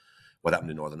what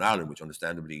happened in Northern Ireland, which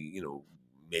understandably,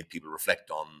 made people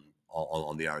reflect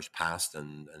on the Irish past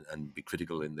and be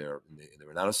critical in their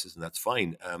analysis, and that's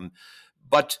fine.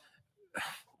 But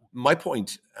my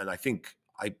point, and I think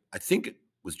it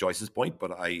was Joyce's point,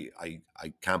 but I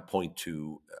can't point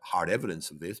to hard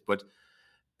evidence of this. But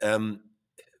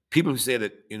people who say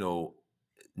that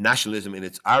nationalism in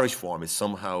its Irish form is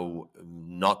somehow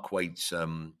not quite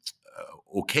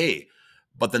okay,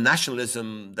 but the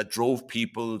nationalism that drove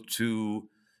people to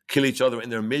kill each other in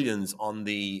their millions on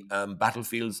the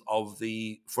battlefields of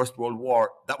the First World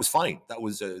War, that was fine. That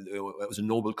was a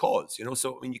noble cause,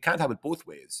 So I mean, you can't have it both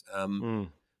ways.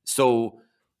 So,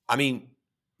 I mean,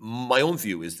 my own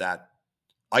view is that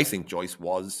I think Joyce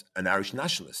was an Irish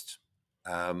nationalist.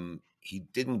 He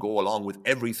didn't go along with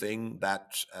everything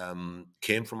that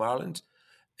came from Ireland.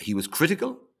 He was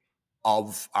critical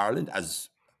of Ireland, as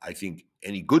I think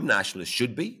any good nationalist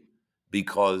should be,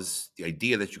 because the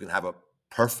idea that you can have a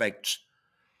perfect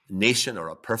nation or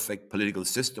a perfect political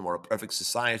system or a perfect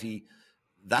society,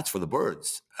 that's for the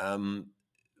birds.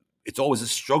 It's always a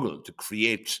struggle to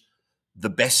create the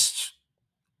best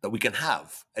that we can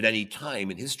have at any time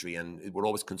in history. And we're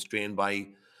always constrained by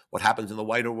what happens in the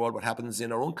wider world, what happens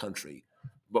in our own country.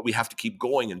 But we have to keep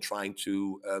going and trying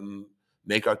to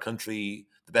make our country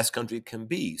the best country it can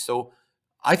be. So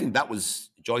I think that was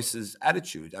Joyce's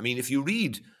attitude. I mean, if you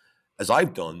read, as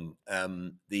I've done,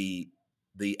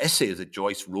 the essays that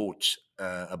Joyce wrote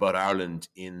about Ireland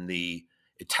in the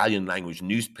Italian language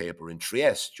newspaper in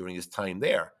Trieste during his time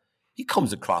there, he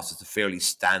comes across as a fairly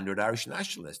standard Irish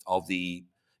nationalist of the,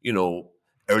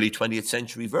 early 20th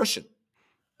century version.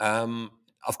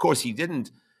 Of course, he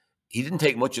didn't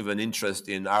take much of an interest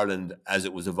in Ireland as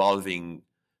it was evolving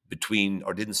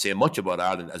or didn't say much about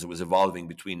Ireland as it was evolving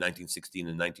between 1916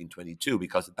 and 1922,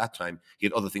 because at that time he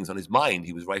had other things on his mind.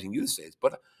 He was writing Ulysses.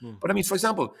 But I mean, for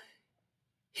example,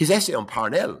 his essay on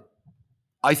Parnell,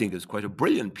 I think, is quite a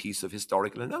brilliant piece of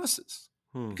historical analysis.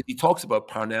 Because he talks about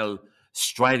Parnell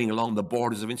striding along the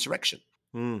borders of insurrection.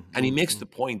 And he makes the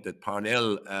point that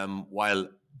Parnell, while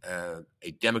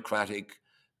a democratic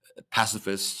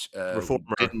pacifist,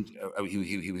 reformer,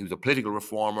 he was a political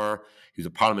reformer, he was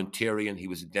a parliamentarian, he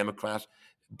was a Democrat.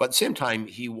 But at the same time,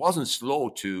 he wasn't slow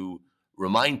to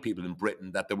remind people in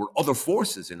Britain that there were other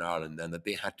forces in Ireland and that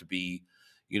they had to be,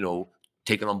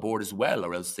 taken on board as well,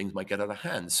 or else things might get out of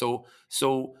hand. So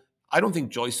I don't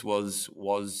think Joyce was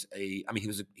he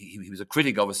was a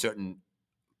critic of a certain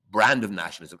brand of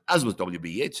nationalism, as was W.B.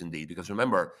 Yeats indeed, because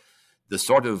remember, the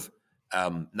sort of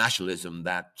nationalism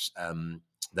that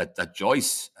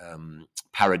Joyce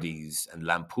parodies and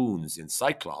lampoons in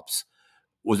Cyclops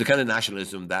was the kind of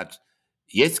nationalism that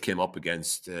Yeats came up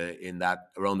against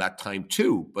around that time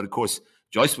too. But of course,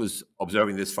 Joyce was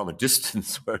observing this from a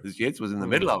distance, whereas Yeats was in the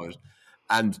middle of it.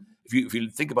 And if you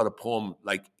think about a poem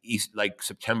like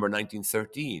September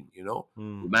 1913,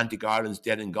 Romantic Ireland's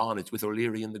dead and gone. It's with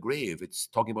O'Leary in the grave. It's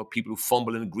talking about people who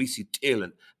fumble in a greasy till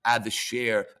and add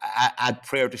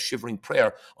prayer to shivering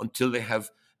prayer until they have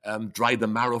dried the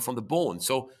marrow from the bone.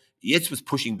 So Yeats was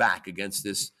pushing back against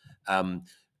this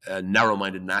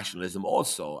narrow-minded nationalism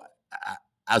also,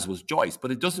 as was Joyce.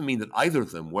 But it doesn't mean that either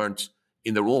of them weren't,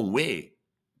 in their own way,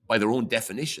 by their own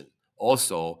definition,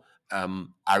 also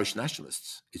Irish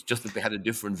nationalists. It's just that they had a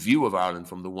different view of Ireland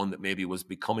from the one that maybe was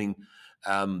becoming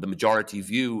the majority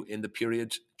view in the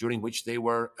period during which they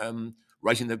were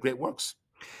writing their great works.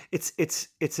 It's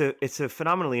a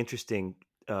phenomenally interesting,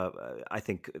 I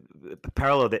think,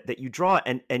 parallel that you draw,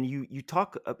 and you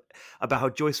talk about how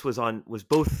Joyce was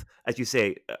both, as you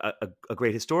say, a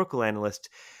great historical analyst,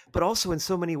 but also in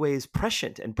so many ways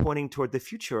prescient and pointing toward the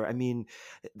future. I mean,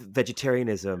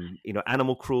 vegetarianism,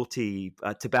 animal cruelty,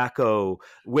 tobacco,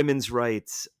 women's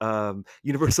rights,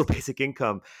 universal basic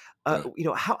income.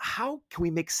 How can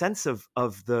we make sense of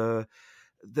the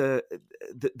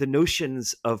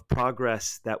notions of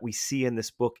progress that we see in this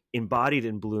book embodied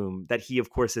in Bloom, that he, of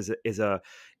course, is a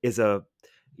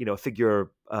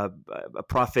figure, a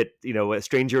prophet, a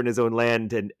stranger in his own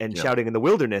land and shouting in the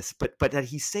wilderness, but that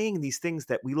he's saying these things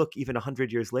that we look even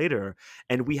 100 years later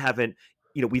and we haven't,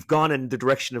 we've gone in the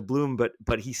direction of Bloom,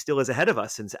 but he still is ahead of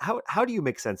us. And so how do you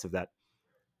make sense of that?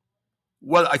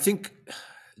 Well, I think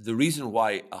the reason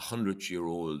why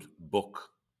 100-year-old book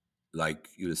like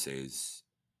Ulysses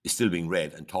is still being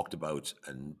read and talked about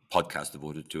and podcasts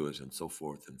devoted to it and so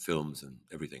forth and films and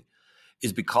everything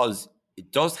is because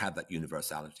it does have that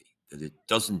universality, that it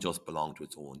doesn't just belong to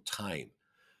its own time.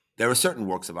 There are certain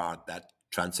works of art that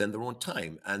transcend their own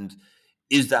time. And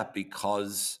is that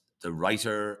because the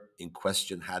writer in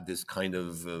question had this kind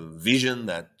of vision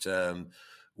that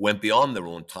went beyond their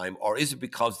own time? Or is it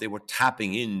because they were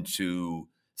tapping into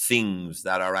things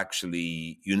that are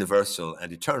actually universal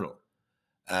and eternal?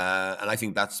 And I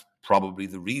think that's probably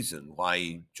the reason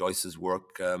why Joyce's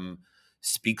work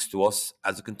speaks to us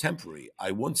as a contemporary.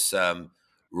 I once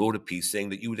wrote a piece saying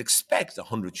that you would expect a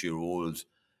 100-year-old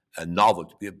novel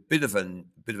to be a bit of an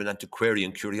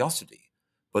antiquarian curiosity,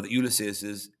 but that Ulysses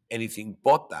is anything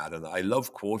but that. And I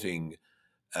love quoting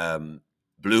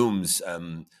Bloom's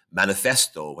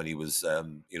manifesto when he was,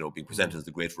 being presented as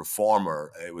the great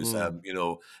reformer. It was,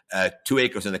 2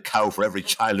 acres and a cow for every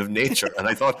child of nature. And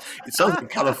I thought, it sounds like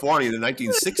California in the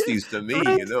 1960s to me.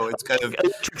 It's kind of,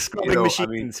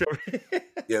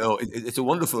 it's a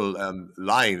wonderful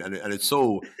line, and it's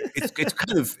so,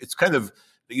 it's kind of,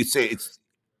 you'd say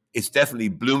it's definitely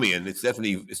Bloomian. It's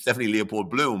definitely Leopold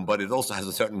Bloom, but it also has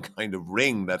a certain kind of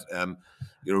ring that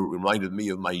reminded me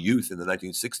of my youth in the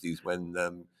 1960s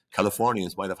when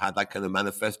Californians might have had that kind of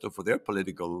manifesto for their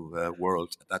political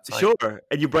world at that time. Sure,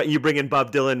 and you bring in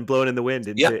Bob Dylan, "Blowing in the Wind,"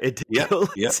 into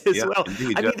as well.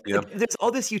 Indeed, I mean, there's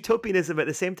all this utopianism at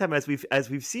the same time as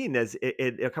we've seen as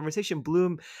in a conversation.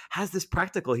 Bloom has this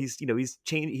practical. He's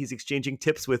exchanging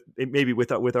tips with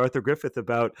Arthur Griffith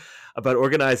about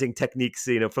organizing techniques,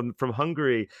 from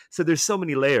Hungary. So there's so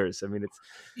many layers. I mean,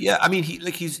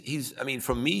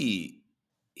 for me,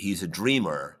 he's a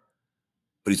dreamer.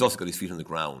 But he's also got his feet on the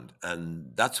ground.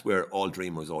 And that's where all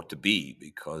dreamers ought to be,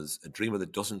 because a dreamer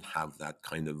that doesn't have that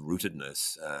kind of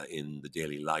rootedness in the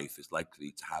daily life is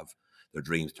likely to have their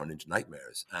dreams turn into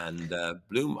nightmares. And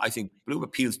Bloom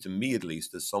appeals to me, at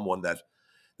least, as someone that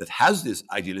has this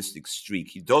idealistic streak.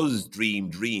 He does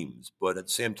dream dreams, but at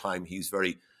the same time, he's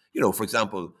very, for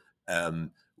example,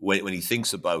 when he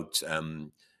thinks about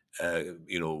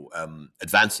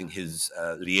advancing his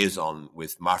liaison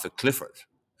with Martha Clifford,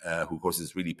 who, of course,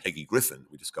 is really Peggy Griffin,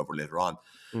 we discover later on.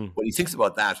 When he thinks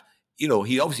about that, he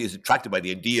obviously is attracted by the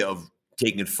idea of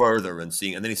taking it further and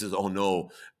seeing, and then he says, oh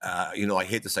no, I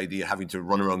hate this idea of having to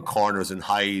run around corners and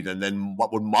hide, and then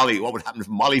what would happen if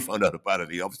Molly found out about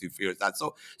it? He obviously fears that.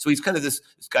 So he's kind of this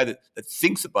guy that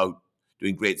thinks about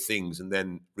doing great things and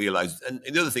then realizes, and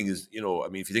the other thing is,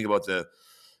 if you think about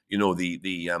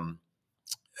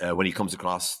when he comes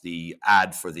across the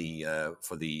ad for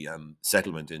the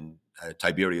settlement in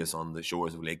Tiberias on the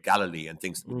shores of Lake Galilee and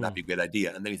thinks, wouldn't that be a great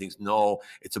idea? And then he thinks, no,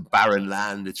 it's a barren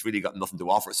land. It's really got nothing to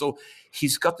offer. So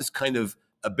he's got this kind of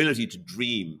ability to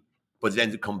dream, but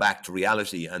then to come back to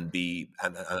reality and be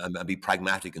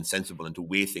pragmatic and sensible and to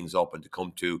weigh things up and to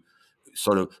come to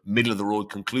sort of middle of the road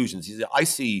conclusions. I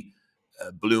see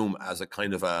Bloom as a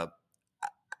kind of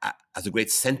as a great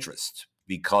centrist,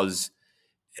 because.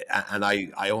 And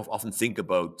I often think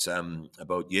about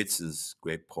Yeats's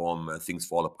great poem, "Things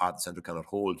Fall Apart, the Center Cannot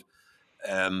Hold."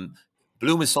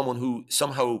 Bloom is someone who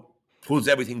somehow pulls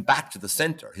everything back to the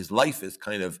center. His life is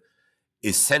kind of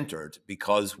is centered,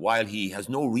 because while he has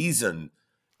no reason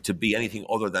to be anything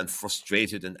other than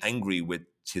frustrated and angry with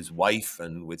his wife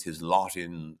and with his lot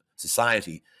in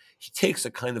society, he takes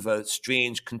a kind of a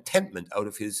strange contentment out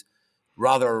of his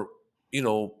rather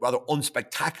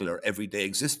unspectacular everyday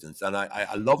existence. And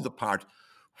I love the part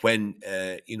when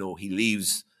he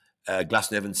leaves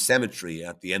Glasnevin Cemetery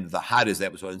at the end of the Hades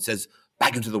episode and says,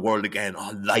 "Back into the world again,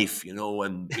 life," and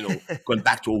going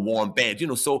back to a warm bed,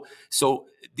 So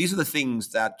these are the things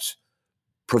that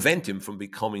prevent him from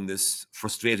becoming this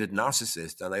frustrated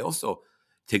narcissist. And I also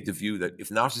take the view that if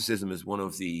narcissism is one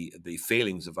of the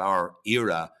failings of our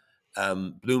era,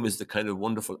 Bloom is the kind of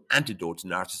wonderful antidote to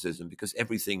narcissism, because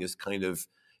everything is kind of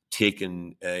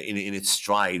taken in its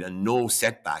stride and no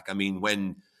setback. I mean,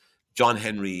 when John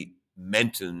Henry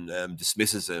Menton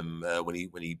dismisses him when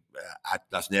he at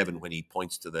Glasnevin, when he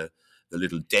points to the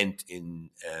little dent in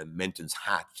Menton's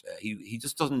hat, he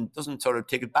just doesn't sort of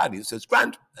take it badly. He says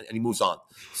 "grand" and he moves on.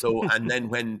 So and then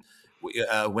when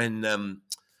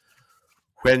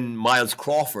Miles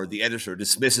Crawford, the editor,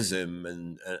 dismisses him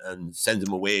and sends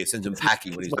him away, sends him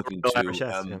packing when he's looking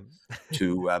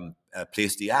to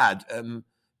place the ad,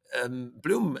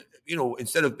 Bloom,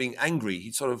 instead of being angry,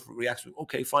 he sort of reacts with,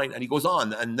 "Okay, fine," and he goes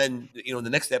on. And then, the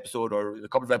next episode or a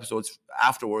couple of episodes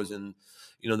afterwards, in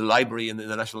the library, in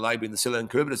the National Library, in the Scylla and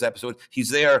Charybdis episode, he's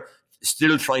there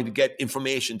still trying to get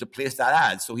information to place that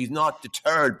ad. So he's not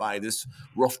deterred by this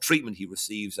rough treatment he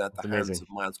receives at the hands of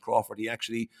Miles Crawford. He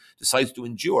actually decides to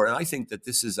endure. And I think that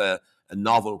this is a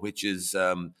novel which is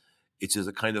it is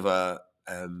a kind of a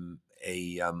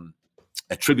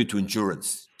tribute to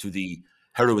endurance, to the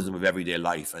heroism of everyday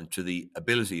life, and to the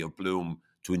ability of Bloom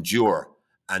to endure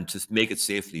and to make it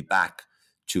safely back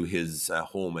to his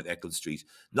home at Eccles Street,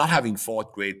 not having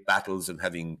fought great battles and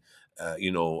having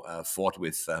fought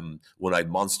with one-eyed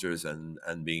monsters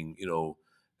and being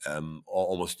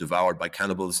almost devoured by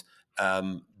cannibals,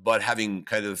 but having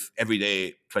kind of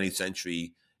everyday 20th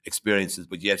century experiences,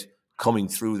 but yet coming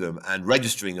through them and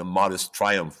registering a modest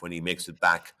triumph when he makes it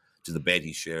back to the bed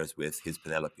he shares with his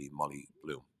Penelope, Molly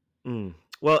Bloom.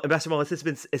 Well, Ambassador Mulhall,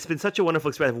 it's been such a wonderful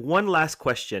experience. I have one last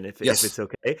question, if it's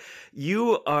okay.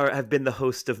 You have been the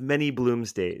host of many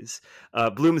Bloom's Days,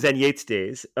 Bloom's and Yeats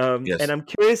Days, Yes. And I'm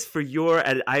curious for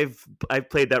and I've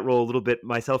played that role a little bit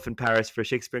myself in Paris for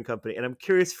Shakespeare and Company, and I'm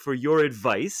curious for your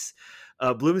advice,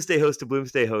 Bloomsday host to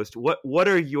Bloomsday host. What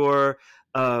are your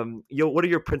what are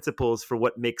your principles for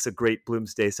what makes a great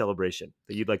Bloomsday celebration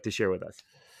that you'd like to share with us?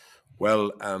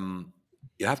 Well,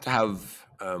 you have to have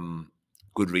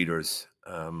good readers.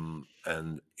 And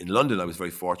in London, I was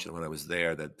very fortunate when I was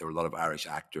there that there were a lot of Irish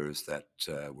actors that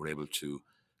were able to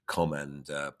come and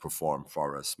perform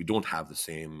for us. We don't have the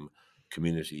same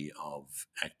community of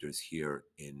actors here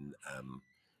in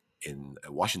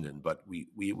Washington, but we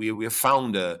have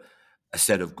found a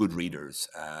set of good readers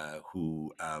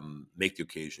who make the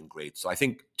occasion great. So I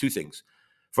think two things.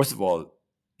 First of all,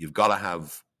 you've got to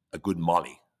have a good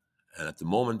Molly. And at the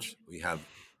moment, we have a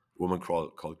woman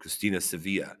called Christina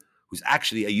Sevilla, who's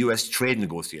actually a U.S. trade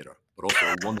negotiator, but also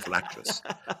a wonderful actress.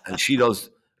 And she does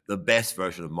the best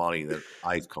version of Molly that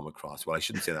I've come across. Well, I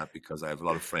shouldn't say that because I have a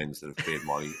lot of friends that have played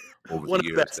Molly over the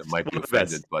years that might be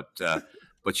offended, but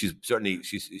she's certainly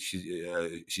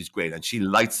she's great, and she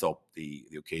lights up the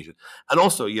occasion. And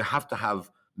also, you have to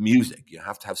have music. You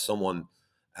have to have someone.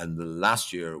 And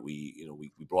last year,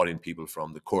 we brought in people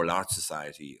from the Choral Arts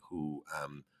Society who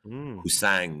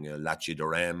sang Lache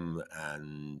Dorem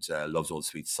and Love's Old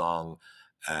Sweet Song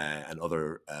and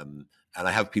other. And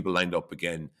I have people lined up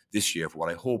again this year for what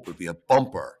I hope will be a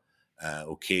bumper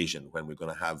occasion when we're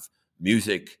going to have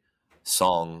music,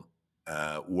 song,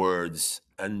 words,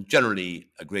 and generally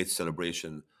a great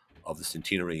celebration of the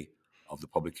centenary of the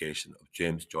publication of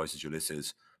James Joyce's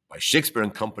Ulysses by Shakespeare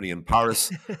and Company in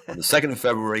Paris on the 2nd of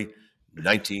February,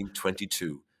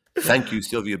 1922. Thank you,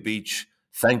 Sylvia Beach.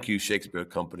 Thank you, Shakespeare and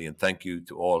Company, and thank you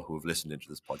to all who have listened into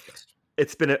this podcast.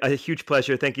 It's been a huge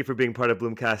pleasure. Thank you for being part of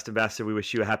Bloomcast, Ambassador. We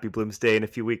wish you a happy Bloom's Day in a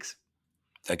few weeks.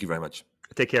 Thank you very much.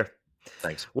 Take care.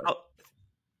 Thanks. Well,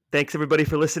 thanks everybody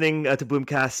for listening to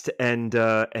Bloomcast,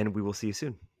 and we will see you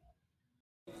soon.